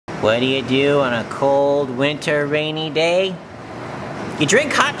What do you do on a cold, winter, rainy day? You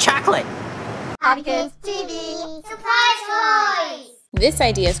drink hot chocolate. HobbyKidsTV Surprise Toys! This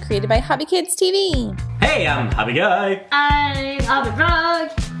idea is created by HobbyKidsTV. Hey, I'm HobbyGuy. I'm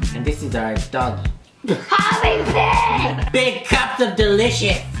HobbyFrog. And this is our doggy. HobbyPig! Big cups of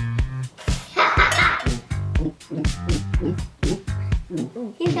delicious.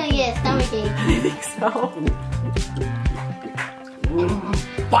 He's gonna get a stomachache. I think so.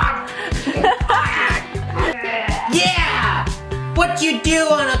 Yeah! What you do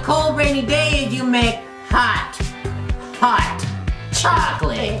on a cold, rainy day is you make hot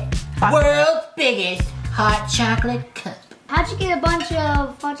chocolate. World's biggest hot chocolate cup. How'd you get a bunch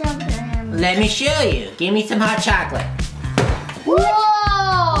of hot chocolate? Let me show you. Give me some hot chocolate.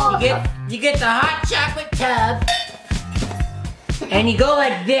 Whoa! You get the hot chocolate tub, and you go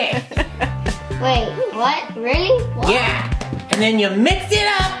like this. Wait, what? Really? What? Yeah. And then you mix it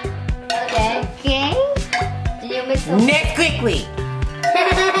up. Okay. Did you mix it? Next quickly.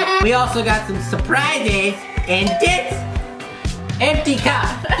 We also got some surprises in this empty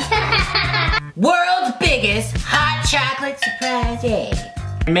cup. World's biggest hot chocolate surprises.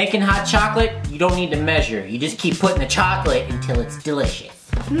 Making hot chocolate, you don't need to measure. You just keep putting the chocolate until it's delicious.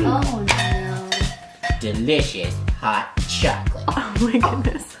 Oh no. Delicious hot chocolate. Oh my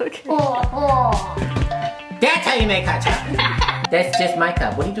goodness, okay. Oh. That's how you make hot chocolate. That's just my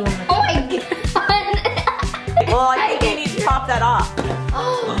cup. What are you doing with Oh my god. Well, I think you need to top that off.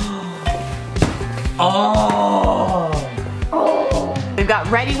 Oh. We've got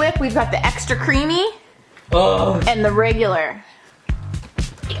Ready Whip, we've got the extra creamy, Oh. and the regular.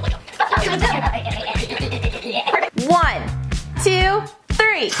 1, 2,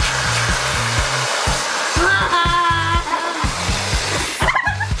 3.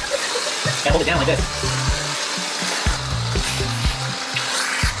 Yeah, hold it down like this.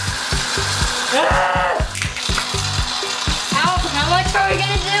 How much are we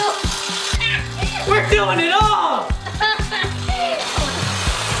gonna do? We're doing it all!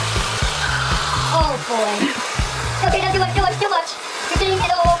 Oh boy. Okay, not too much. You're getting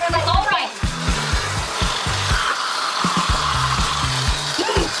it all over my. All right.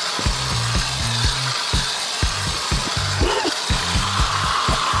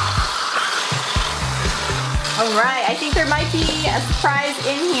 All right, I think there might be a surprise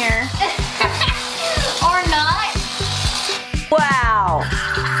in here. Or not. Wow.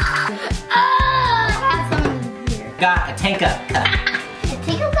 I have some in here. Got a tank up cup. A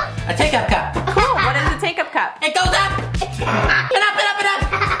take-up cup? A take up cup. Cool, what is the take-up cup? It goes up and up and up and up.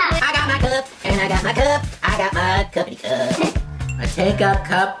 I got my cup and I got my cup. I got my cuppy cup. A take up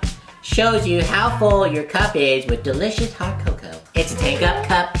cup shows you how full your cup is with delicious hot cocoa. It's a take up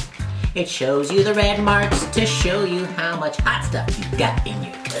cup. It shows you the red marks to show you how much hot stuff you've got in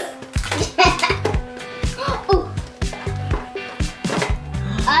your cup. Ooh.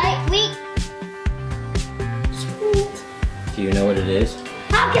 Wait. Do you know what it is?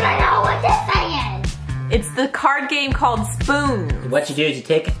 How can I know what this thing is? It's the card game called Spoons. What you do is you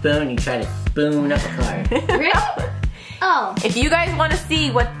take a spoon and you try to spoon up a card. Really? Oh. If you guys want to see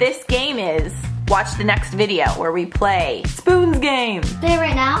what this game is, watch the next video where we play Spoons Game. Play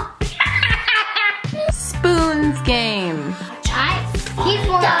right now? Spoons Game.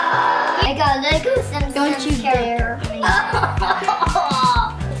 I got Lego Simpsons. Don't you dare.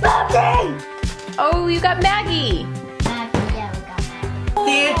 Something! Oh, you got Maggie. Yeah, we got that.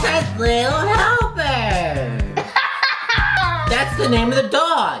 Santa's little helper. That's the name of the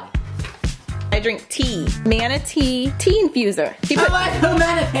dog. I drink tea. Manatee tea infuser. You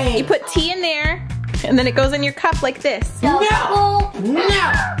put tea in there, and then it goes in your cup like this. No!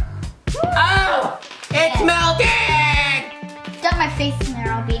 Oh! It's melting! Dump my face in there,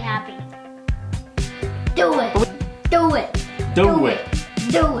 I'll be happy. Do it. Do it. Do it.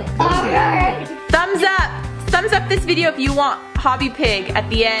 Do it. Alright. Thumbs up. Thumbs up this video if you want Hobby Pig at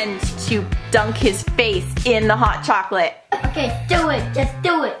the end to dunk his face in the hot chocolate. Okay, do it. Just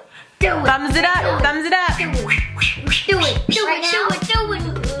do it. Do it. Thumbs it up. Thumbs it up. Do it. Do it. Do it. Do it. Do it.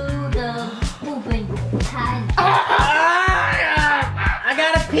 Ooh, the pooping time. I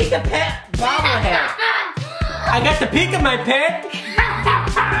got a peek of pet bobblehead. I got the peek of my pet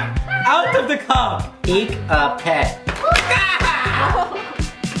out of the cup. Peek a pet.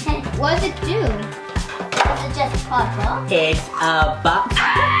 What does it do? Does it just pop up? It's a box.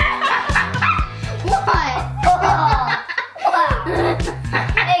 What?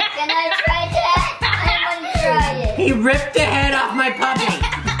 Hey, can I try that? I want to try it. He ripped the head off my puppy.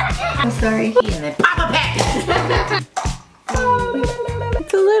 I'm sorry. And then pop a pet.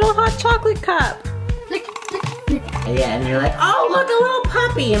 It's a little hot chocolate cup. It Yeah, and you're like, oh, look, a little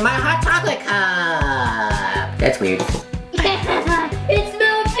puppy in my hot chocolate cup. That's weird. It's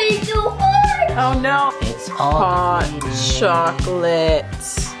melting so hard. Oh no. It's all Hot chocolate.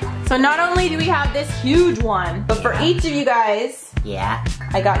 So not only do we have this huge one, but for each of you guys, yeah,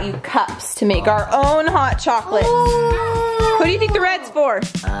 I got you cups to make our own hot chocolate. Ooh. Who do you think the red's for?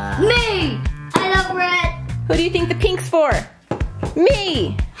 Me. I love red. Who do you think the pink's for?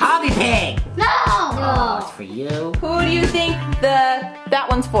 Me. HobbyPig. No. Oh, it's for you. Who do you think that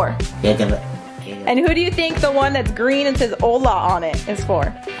one's for? And who do you think the one that's green and says Ola on it is for?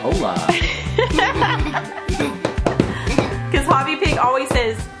 Hola. Because HobbyPig always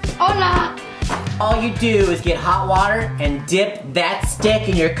says, Hola. All you do is get hot water and dip that stick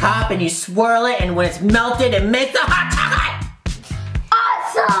in your cup and you swirl it, and when it's melted, it makes a hot chocolate.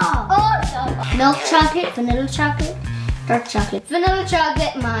 Awesome. Awesome. Milk chocolate, vanilla chocolate, dark chocolate, vanilla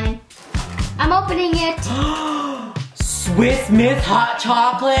chocolate, mine. I'm opening it. Swiss Miss hot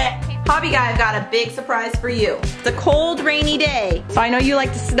chocolate. Hobby Guy, I've got a big surprise for you. It's a cold, rainy day, so I know you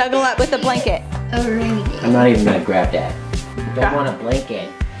like to snuggle up with a blanket. A rainy day. I'm not even gonna grab that. Don't want a blanket.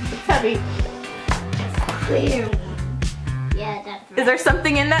 It's heavy. Clear. Yeah, that's right. Is there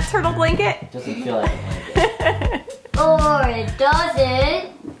something in that turtle blanket? It doesn't feel like a blanket. Or it doesn't.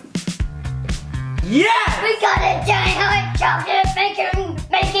 Yeah! We got a giant hot chocolate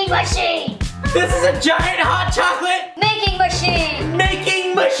making machine. This is a giant hot chocolate Making machine.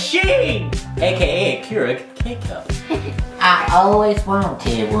 making machine! AKA a Keurig K-Cup. I always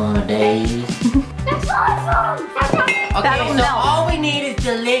wanted one of these. That's awesome. Okay, That'll so melt. all we need is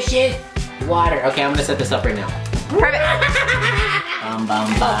delicious water. Okay, I'm gonna set this up right now. Perfect. Bum,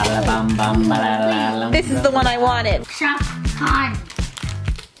 bum, ba, la, bum, bum, ba, la, la, la, This is the one I wanted. Shop time.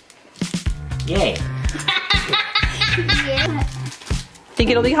 Yay. Yeah. Think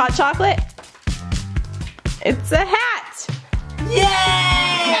it'll be hot chocolate? It's a hat. Yay!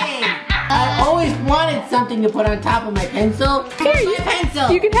 I always wanted something to put on top of my pencil. Here, My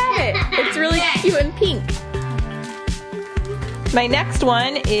pencil. You can have it. It's really cute and pink. My next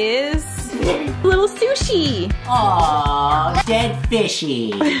one is little sushi. Aww, dead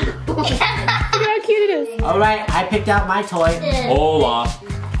fishy. Look how cute it is. All right, I picked out my toy. Hola.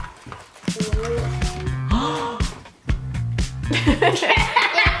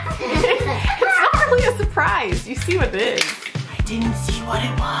 It's not really a surprise. You see what it is. I didn't see what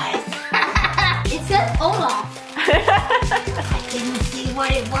it was. It says Olaf. I didn't see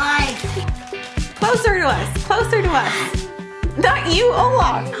what it was. Closer to us. Closer to us. Not you,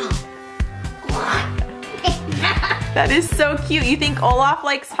 Olaf. That is so cute. You think Olaf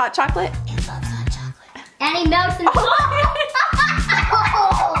likes hot chocolate? It loves hot chocolate. And he melts in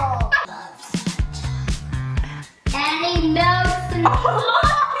And he melts in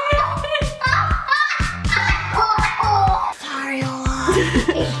Sorry, Olaf.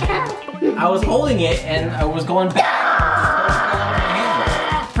 I was holding it and I was going back.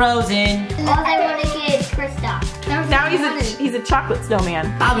 Frozen. All I want to get is Kristoff. Now he's a chocolate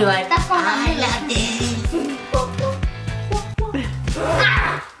snowman. I'll be like, That's what I love this.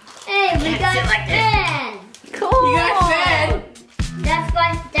 Hey, we got Sven. Cool. You got Sven. That's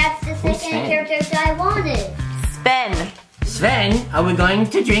the Who's second Sven? character that I wanted. Sven. Sven, are we going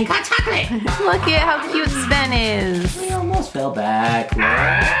to drink hot chocolate? Look at how cute Sven is. We almost fell back.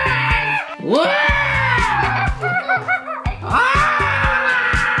 Whoa!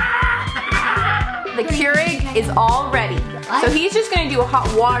 The Keurig is all ready. So he's just gonna do hot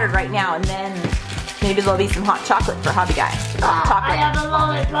water right now, and then maybe there'll be some hot chocolate for Hobby Guy. Hot I chocolate. have a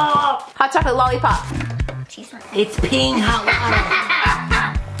lollipop. Hot chocolate lollipop. It's peeing hot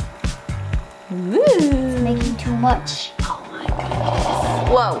water. Ooh. Making too much. Oh my goodness.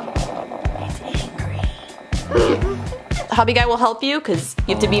 Whoa. It's angry. Hobby Guy will help you because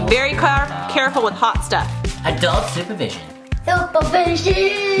you have to be very careful with hot stuff. Adult supervision.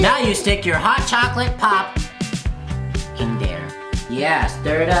 Supervision. Now you stick your hot chocolate pop in there. Yeah,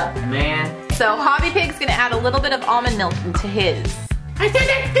 stir it up, man. So Hobby Pig's gonna add a little bit of almond milk into his. I said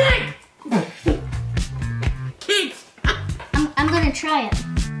that's good. Kids. I'm gonna try it.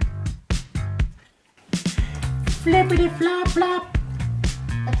 Flippity flop flop.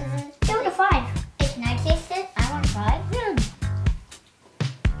 What does it? Give it a 5. Hey, can I taste it? I want to try it.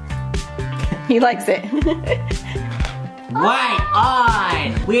 He likes it. White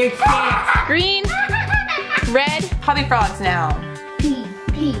on. Weird sticks. Green, red, Hobby Frogs now. Pee,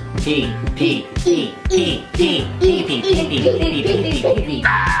 pee. Pee, pee, pee, pee, pee, pee, pee, pee, pee, pee, pee, pee, pee, pee.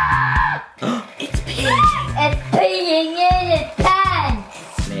 It's pee. It's peeing in its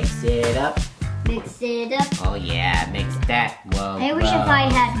pants. Mix it up. Mix it up. Oh yeah, mix that. Whoa. I wish if I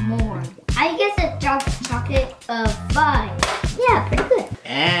had more. I guess a dark chocolate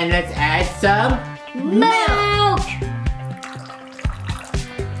And let's add some milk.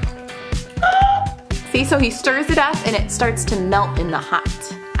 See, so he stirs it up and it starts to melt in the hot.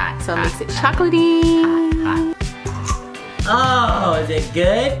 So it makes it chocolatey. Oh, is it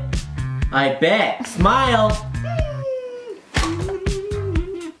good? I bet. Smile.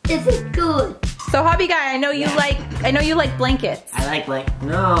 This is good. So HobbyGuy, I know you like blankets. I like blanket.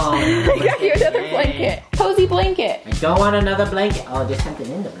 No. I got you another blanket. Cozy blanket. I don't want another blanket. Oh, there's something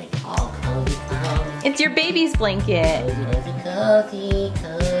in the blanket. Oh, cozy, cozy. It's your baby's blanket. Cozy, cozy,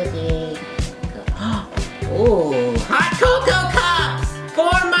 cozy. Ooh, hot cocoa cups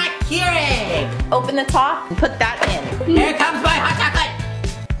for my Keurig. Open the top and put that in. Here comes my hot chocolate.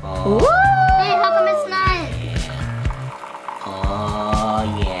 Oh. Woo! Hey, how come it's not? Oh,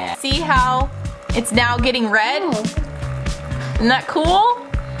 yeah. See how it's now getting red? Isn't that cool?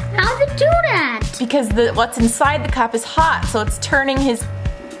 How does it do that? Because what's inside the cup is hot, so it's turning his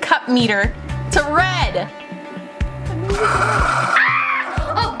cup meter to red.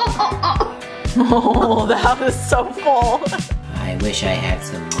 Oh, that was so full. I wish I had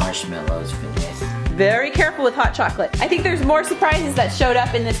some marshmallows for this. Very careful with hot chocolate. I think there's more surprises that showed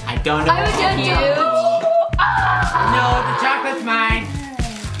up in this. I don't know. Huge. No, the chocolate's mine.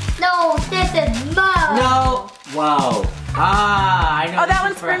 No, this is mine. No. Whoa. Ah, I know. Oh, that this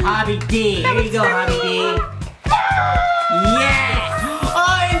one's is for for me. HobbyDee. Here you go, HobbyDee. Yes.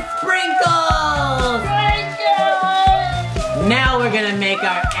 Oh, and sprinkles. Now we're gonna make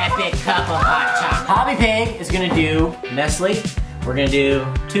our epic cup of hot chocolate. HobbyPig is gonna do Nestle. We're gonna do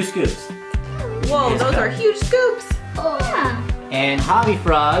 2 scoops. Whoa, those are huge scoops. Oh, yeah. And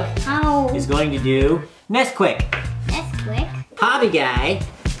HobbyFrog Ow. is going to do Nesquik. That's quick. HobbyGuy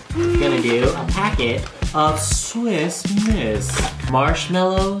is gonna do a packet of Swiss Miss.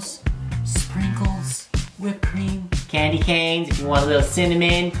 Marshmallows, sprinkles, whipped cream, candy canes if you want a little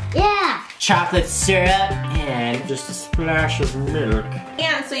cinnamon, Yeah. chocolate syrup, and just a splash of milk.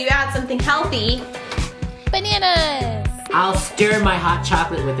 And so you add something healthy. Bananas. I'll stir my hot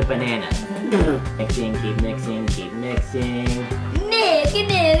chocolate with the banana. Mixing, keep mixing, keep mixing. Milky,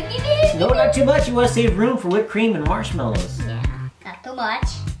 milky, milky. No, not too much. You want to save room for whipped cream and marshmallows. Yeah, not too much.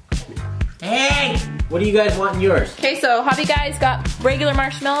 Hey! What do you guys want in yours? Okay, so HobbyGuy's got regular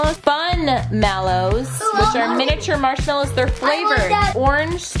marshmallows, Fun Mallows, which are miniature marshmallows. They're flavored that.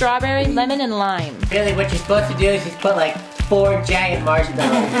 orange, strawberry, lemon, and lime. Really, what you're supposed to do is just put like 4 giant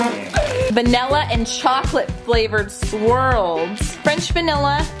marshmallows in there. Vanilla and chocolate flavored swirls. French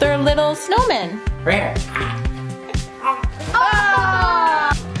vanilla, they're little snowmen. Rare.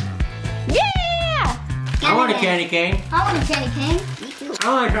 Oh! Yeah! I want a candy cane. I want a candy cane. Me too.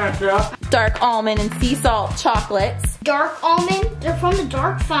 I want a kind of syrup. Dark almond and sea salt chocolates. Dark almond? They're from the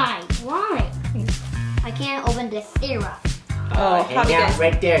dark side. Why? I can't open the syrup. Oh, hang out HobbyGuy.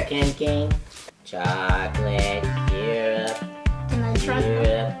 right there, candy cane. Chocolate, syrup, Can I try some?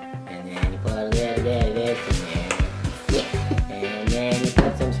 syrup, and then you put a little bit of this in there. And then you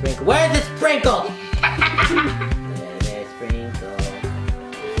put some sprinkles. Where's the sprinkle? Little sprinkle.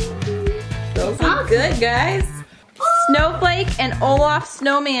 Those look good, guys. Snowflake and Olaf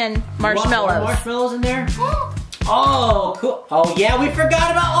Snowman marshmallows. Want more marshmallows in there? Oh, cool. Oh, yeah, we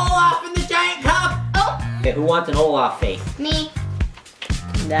forgot about Olaf in the giant cup. Oh, Okay, who wants an Olaf face? me.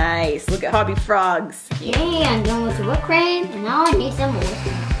 Nice. Look at HobbyFrogs. Yeah, I'm done with the whipped cream, and now I need some more.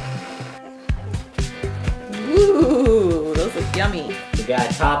 Ooh, those look yummy. We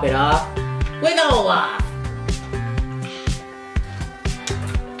gotta top it off with Olaf.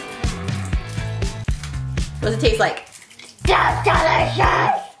 What does it taste like? That's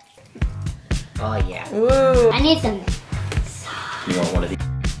delicious! Oh, yeah. Ooh. I need some. You want one of these?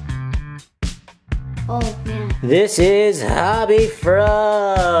 Oh, man. This is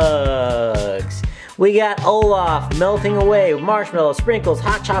HobbyFrogs. We got Olaf melting away with marshmallows, sprinkles,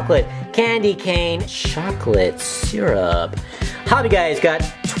 hot chocolate, candy cane, chocolate syrup. HobbyGuy's got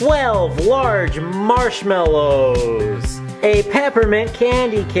 12 large marshmallows, a peppermint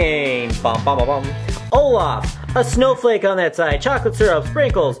candy cane, bum, bum, bum, bum. Olaf, a snowflake on that side, chocolate syrup,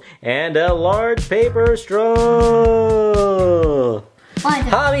 sprinkles, and a large paper straw.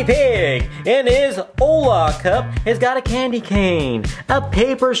 HobbyPig in his Olaf cup has got a candy cane, a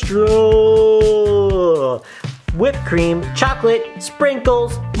paper straw, whipped cream, chocolate,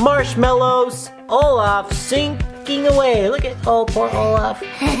 sprinkles, marshmallows. Olaf sinking away. Look at poor Olaf.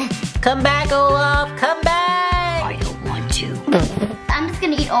 Come back, Olaf, come back. I don't want to. I'm just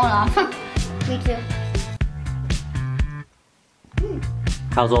gonna eat Olaf. Me too.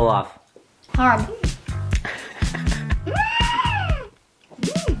 How's Olaf? Hard.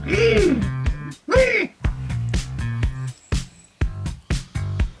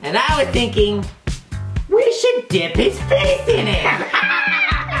 And I was thinking, we should dip his face in it.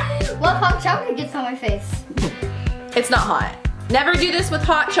 What hot chocolate gets on my face? It's not hot. Never do this with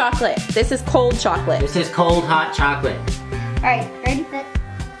hot chocolate. This is cold chocolate. This is cold hot chocolate. Alright, ready, set.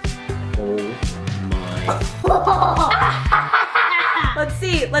 Oh my. Let's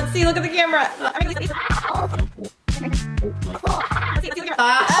see, look at the camera.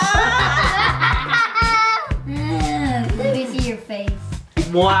 Let me see your face.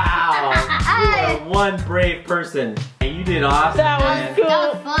 Wow. You are one brave person. And you did awesome. That was man. cool.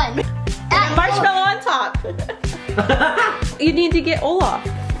 That was fun. Marshmallow on top. You need to get Olaf.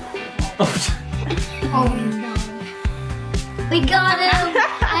 Oh no. We got him.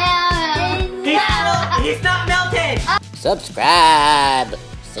 He's not melted. Subscribe.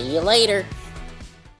 See you later.